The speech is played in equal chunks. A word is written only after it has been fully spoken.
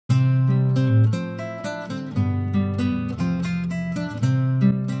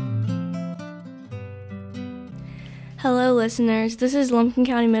listeners. This is Lumpkin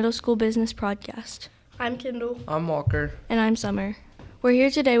County Middle School Business Podcast. I'm Kendall. I'm Walker. And I'm Summer. We're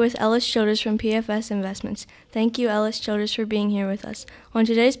here today with Ellis Childers from PFS Investments. Thank you, Ellis Childers, for being here with us. On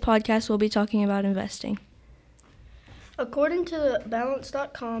today's podcast, we'll be talking about investing. According to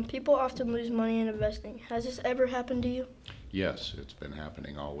Balance.com, people often lose money in investing. Has this ever happened to you? Yes, it's been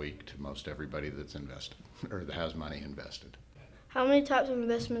happening all week to most everybody that's invested or that has money invested. How many types of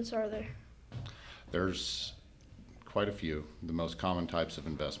investments are there? There's quite a few. The most common types of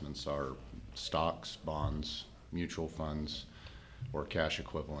investments are stocks, bonds, mutual funds, or cash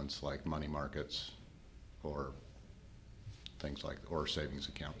equivalents like money markets or things like, or savings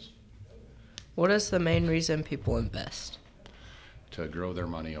accounts. What is the main reason people invest? To grow their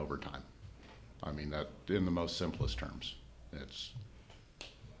money over time. I mean, that in the most simplest terms. That's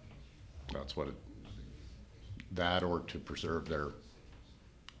what that or to preserve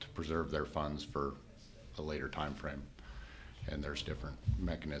their funds for a later time frame. And there's different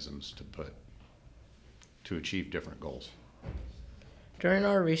mechanisms to achieve different goals. During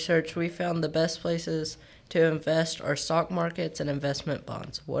our research, we found the best places to invest are stock markets and investment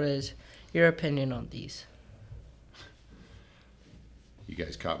bonds. What is your opinion on these? You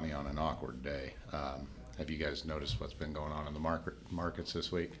guys caught me on an awkward day. Have you guys noticed what's been going on in the markets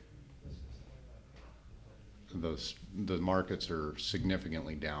this week? The markets are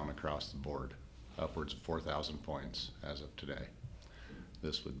significantly down across the board, upwards of 4,000 points as of today.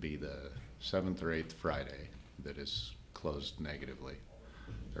 This would be the 7th or 8th Friday that is closed negatively.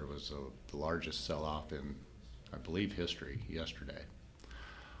 There was the largest sell-off in, I believe, history yesterday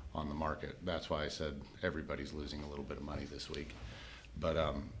on the market. That's why I said everybody's losing a little bit of money this week. But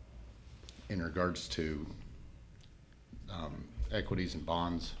in regards to equities and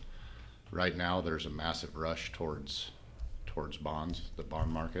bonds, right now there's a massive rush towards bonds, the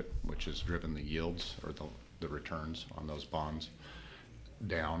bond market, which has driven the yields or the returns on those bonds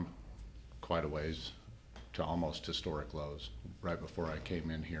down quite a ways to almost historic lows. Right before I came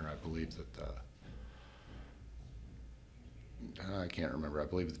in here, I believe that I can't remember. I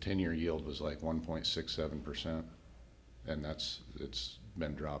believe the 10-year yield was like 1.67%, and it's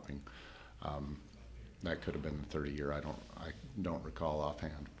been dropping. That could have been the 30-year. I don't recall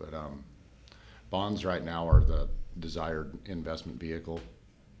offhand, but bonds right now are the desired investment vehicle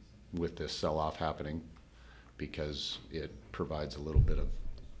with this sell-off happening because it provides a little bit of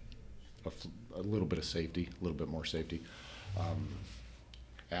safety, a little bit more safety.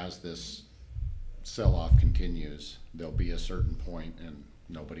 As this sell-off continues, there'll be a certain point, and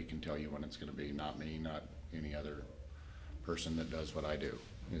nobody can tell you when it's going to be. Not me, not any other person that does what I do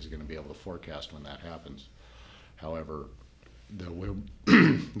is going to be able to forecast when that happens. However, there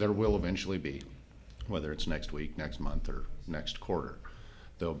will eventually be, whether it's next week, next month, or next quarter,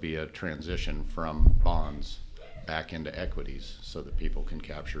 there'll be a transition from bonds back into equities so that people can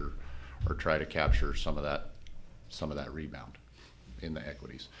capture or try to capture some of that rebound in the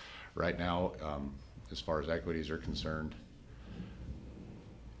equities. Right now, as far as equities are concerned,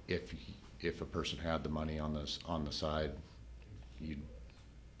 if a person had the money on the side, you'd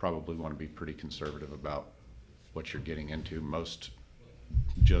probably want to be pretty conservative about what you're getting into.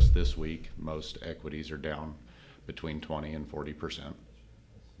 Just this week, most equities are down between 20 and 40%,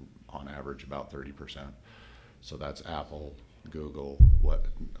 on average about 30%. So that's Apple, Google,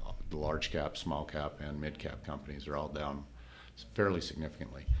 the large cap, small cap, and mid cap companies are all down fairly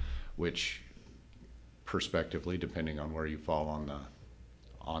significantly, which prospectively, depending on where you fall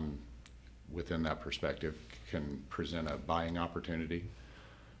within that perspective, can present a buying opportunity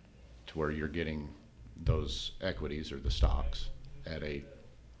to where you're getting those equities or the stocks at a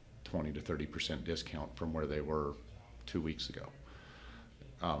 20 to 30% discount from where they were 2 weeks ago.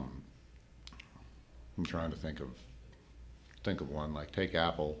 I'm trying to think of one, like take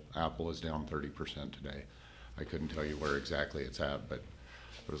Apple. Apple is down 30% today. I couldn't tell you where exactly it's at, but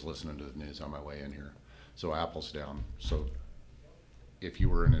I was listening to the news on my way in here. So Apple's down. So if you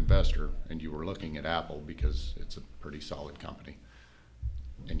were an investor and you were looking at Apple because it's a pretty solid company,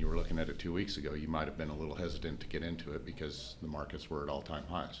 and you were looking at it 2 weeks ago, you might have been a little hesitant to get into it because the markets were at all-time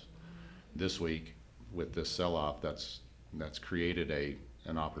highs. This week, with this sell-off, that's created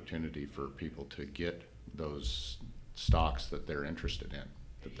an opportunity for people to get those stocks that they're interested in,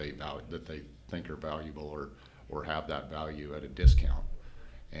 that they think are valuable or have that value at a discount.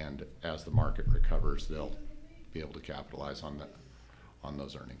 And as the market recovers, they'll be able to capitalize on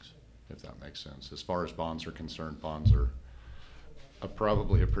those earnings, if that makes sense. As far as bonds are concerned, bonds are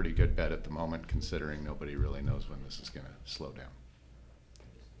probably a pretty good bet at the moment, considering nobody really knows when this is going to slow down.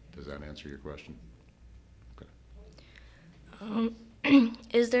 Does that answer your question? Okay.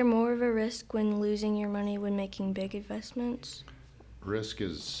 Is there more of a risk when losing your money when making big investments? Risk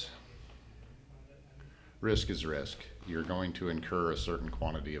is risk. You're going to incur a certain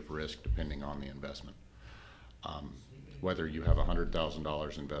quantity of risk depending on the investment. Whether you have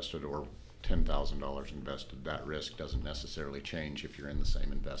 $100,000 invested or $10,000 invested, that risk doesn't necessarily change if you're in the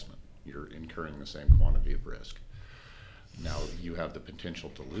same investment. You're incurring the same quantity of risk. Now, you have the potential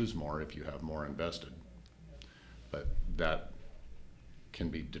to lose more if you have more invested, but that can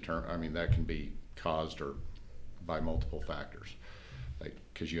be that can be caused or by multiple factors,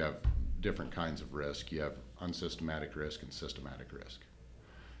 because you have different kinds of risk. You have unsystematic risk and systematic risk,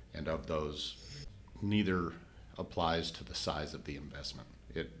 and of those, neither applies to the size of the investment.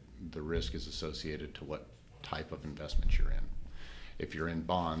 The risk is associated to what type of investment you're in. If you're in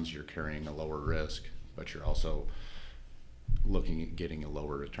bonds, you're carrying a lower risk, but you're also looking at getting a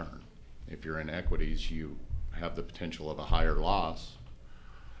lower return. If you're in equities, you have the potential of a higher loss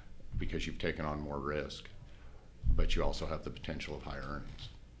because you've taken on more risk, but you also have the potential of higher earnings.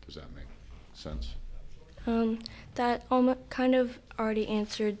 Does that make sense? That kind of already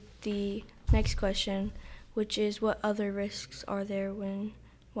answered the next question, which is what other risks are there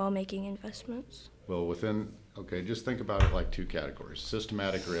while making investments? Well, just think about it like two categories.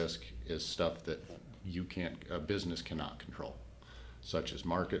 Systematic risk is stuff that a business cannot control, such as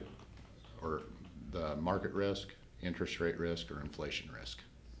market risk, interest rate risk, or inflation risk.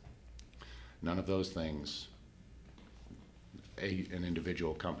 None of those things an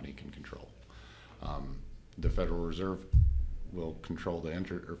individual company can control. The Federal Reserve will controls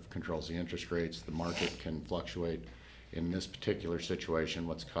the interest rates. The market can fluctuate. In this particular situation,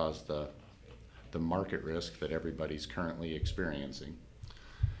 what's caused the market risk that everybody's currently experiencing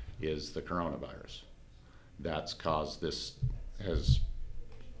is the coronavirus. That's caused has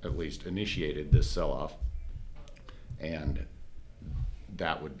at least initiated this sell-off, and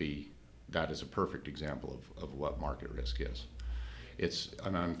that is a perfect example of what market risk is. It's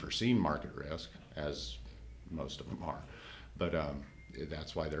an unforeseen market risk, as most of them are, but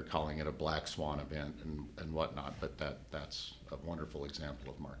that's why they're calling it a black swan event and whatnot, but that's a wonderful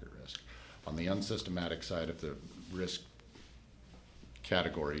example of market risk. On the unsystematic side of the risk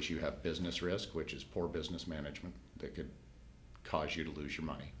categories, you have business risk, which is poor business management that could cause you to lose your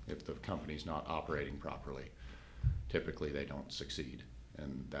money. If the company's not operating properly, typically they don't succeed,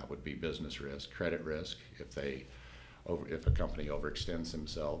 and that would be business risk. Credit risk, if a company overextends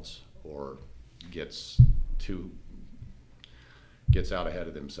themselves or gets out ahead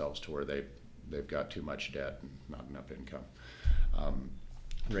of themselves to where they've got too much debt and not enough income.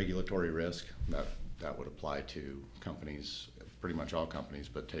 Regulatory risk, that would apply to companies, pretty much all companies,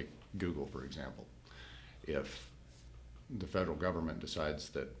 but take Google, for example. If the federal government decides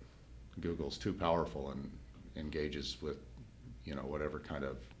that Google's too powerful and engages with, whatever kind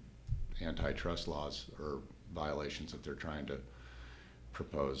of antitrust laws or violations that they're trying to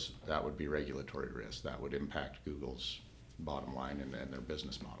propose, that would be regulatory risk. That would impact Google's bottom line and their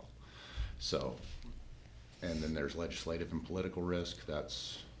business model. So, and then there's legislative and political risk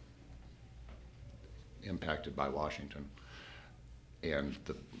that's impacted by Washington and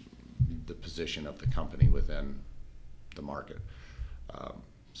the position of the company within the market.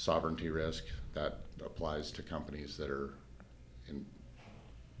 Sovereignty risk, that applies to companies that are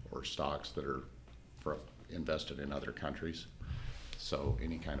or stocks that are invested in other countries. So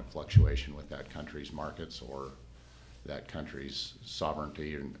any kind of fluctuation with that country's markets or that country's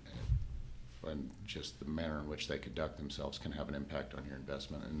sovereignty and just the manner in which they conduct themselves can have an impact on your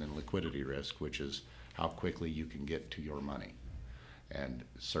investment. And then liquidity risk, which is how quickly you can get to your money. And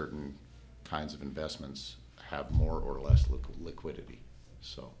certain kinds of investments have more or less liquidity.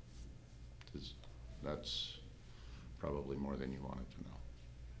 So that's probably more than you wanted to know.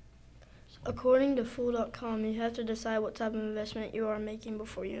 So. According to Fool.com, you have to decide what type of investment you are making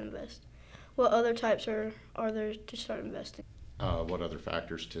before you invest. What other types are there to start investing? What other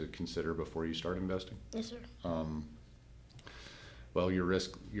factors to consider before you start investing? Yes, sir. Well, your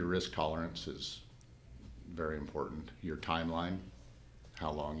risk tolerance is very important. Your timeline,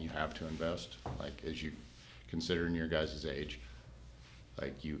 how long you have to invest. Like, as you considering your guys' age,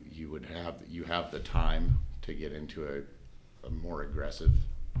 like you have the time to get into a more aggressive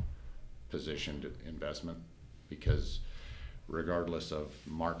positioned investment, because regardless of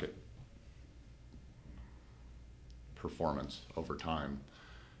market performance over time,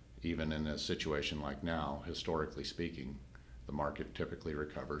 even in a situation like now, historically speaking, the market typically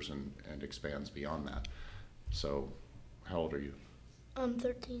recovers and expands beyond that. So how old are you? I'm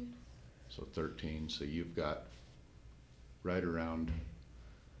 13. So 13, so you've got right around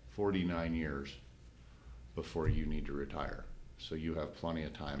 49 years before you need to retire. So you have plenty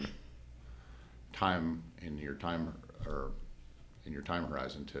of time in your time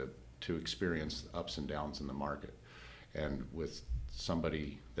horizon to experience the ups and downs in the market. And with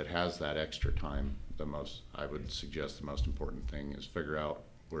somebody that has that extra time, I would suggest the most important thing is figure out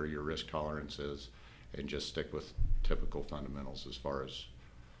where your risk tolerance is and just stick with typical fundamentals as far as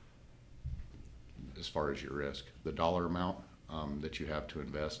your risk. The dollar amount that you have to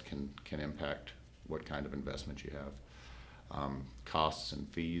invest can impact what kind of investment you have. Costs and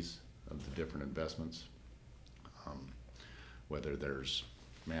fees of the different investments, whether there's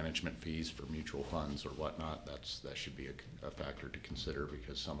management fees for mutual funds or whatnot, that should be a factor to consider,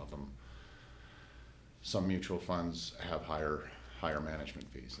 because some mutual funds have higher management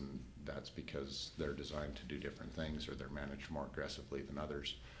fees, and that's because they're designed to do different things, or they're managed more aggressively than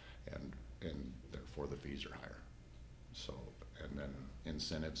others, and therefore the fees are higher. So, and then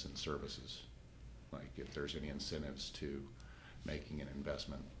incentives and services, like if there's any incentives to making an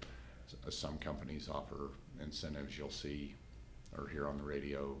investment, some companies offer incentives. You'll see or hear on the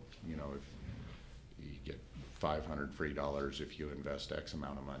radio, if you get $500 free if you invest X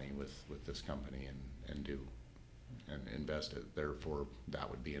amount of money with this company and invest it. Therefore, that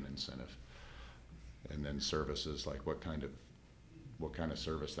would be an incentive. And then services, like what kind of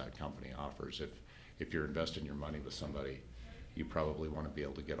service that company offers. If you're investing your money with somebody, you probably want to be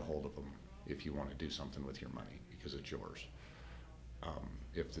able to get a hold of them if you want to do something with your money, because it's yours.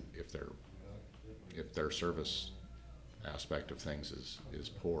 If their service aspect of things is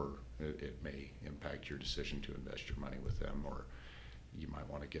poor, it may impact your decision to invest your money with them, or you might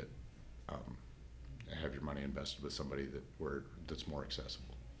want to have your money invested with somebody that's more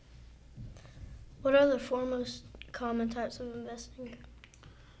accessible. What are the four most common types of investing?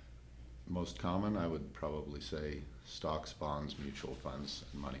 Most common, I would probably say stocks, bonds, mutual funds,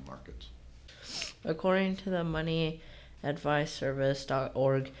 and money markets. According to the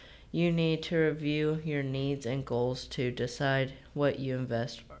moneyadviceservice.org, you need to review your needs and goals to decide what you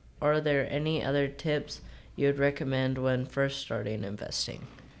invest. Are there any other tips you would recommend when first starting investing?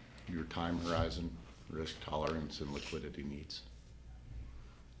 Your time horizon, risk tolerance, and liquidity needs.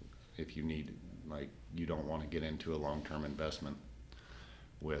 If you you don't want to get into a long-term investment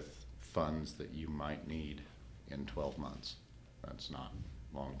with funds that you might need in 12 months. That's not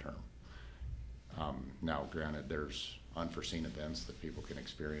long-term. Now, granted, there's unforeseen events that people can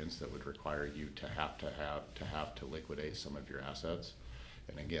experience that would require you to have to liquidate some of your assets,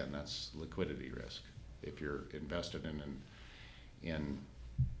 and again, that's liquidity risk. If you're invested in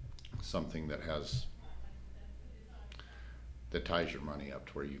something that ties your money up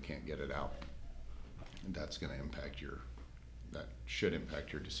to where you can't get it out, that should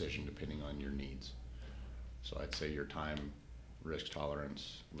impact your decision depending on your needs. So I'd say your time, risk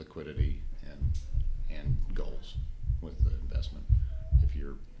tolerance, liquidity, and goals with the investment. If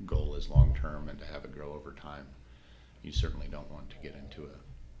your goal is long-term and to have it grow over time, you certainly don't want to get into a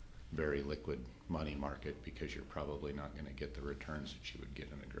very liquid money market, because you're probably not going to get the returns that you would get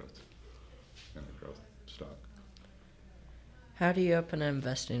in a growth stock. How do you open an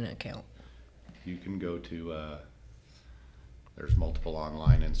investing account? You can go to, there's multiple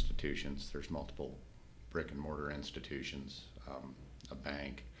online institutions, there's multiple brick and mortar institutions, a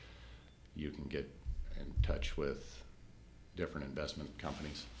bank. You can get in touch with different investment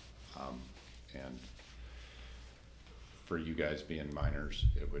companies, and for you guys being minors,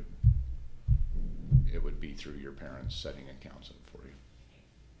 it would be through your parents setting accounts up for you.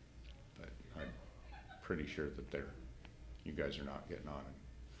 But I'm pretty sure that you guys are not getting on and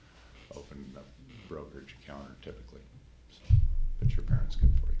opening a brokerage account typically, so, but your parents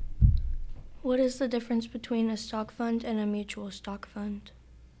good for you. What is the difference between a stock fund and a mutual stock fund?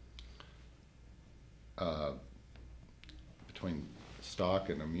 Between stock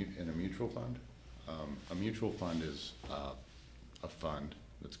and a mutual fund, a mutual fund is a fund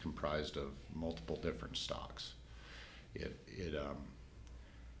that's comprised of multiple different stocks. It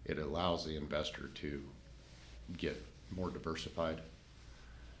allows the investor to get more diversified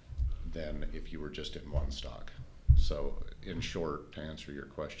than if you were just in one stock. So in short, to answer your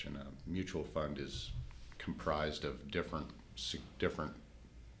question, a mutual fund is comprised of different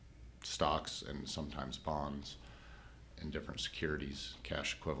stocks and sometimes bonds and different securities,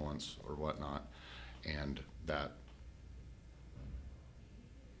 cash equivalents or whatnot, and that's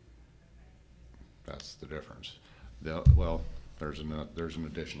the difference. There's an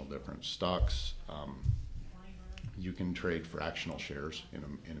additional difference. Stocks, you can trade fractional shares in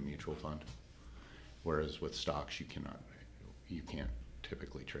a mutual fund, whereas with stocks you can't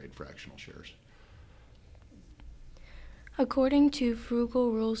typically trade fractional shares. According to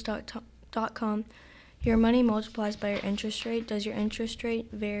frugalrules.com, Your money multiplies by your interest rate. Does your interest rate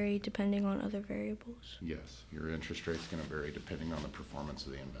vary depending on other variables? Yes, your interest rate's gonna vary depending on the performance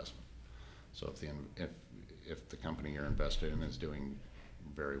of the investment. So if the company you're invested in is doing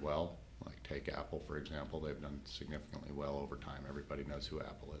very well, like take Apple, for example, they've done significantly well over time. Everybody knows who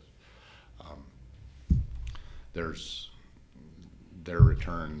Apple is. Their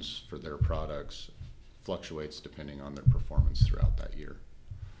returns for their products fluctuates depending on their performance throughout that year.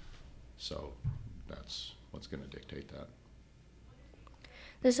 So that's what's going to dictate that.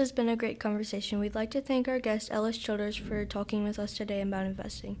 This has been a great conversation. We'd like to thank our guest, Ellis Childers, for talking with us today about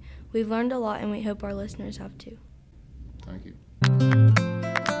investing. We've learned a lot, and we hope our listeners have too. Thank you.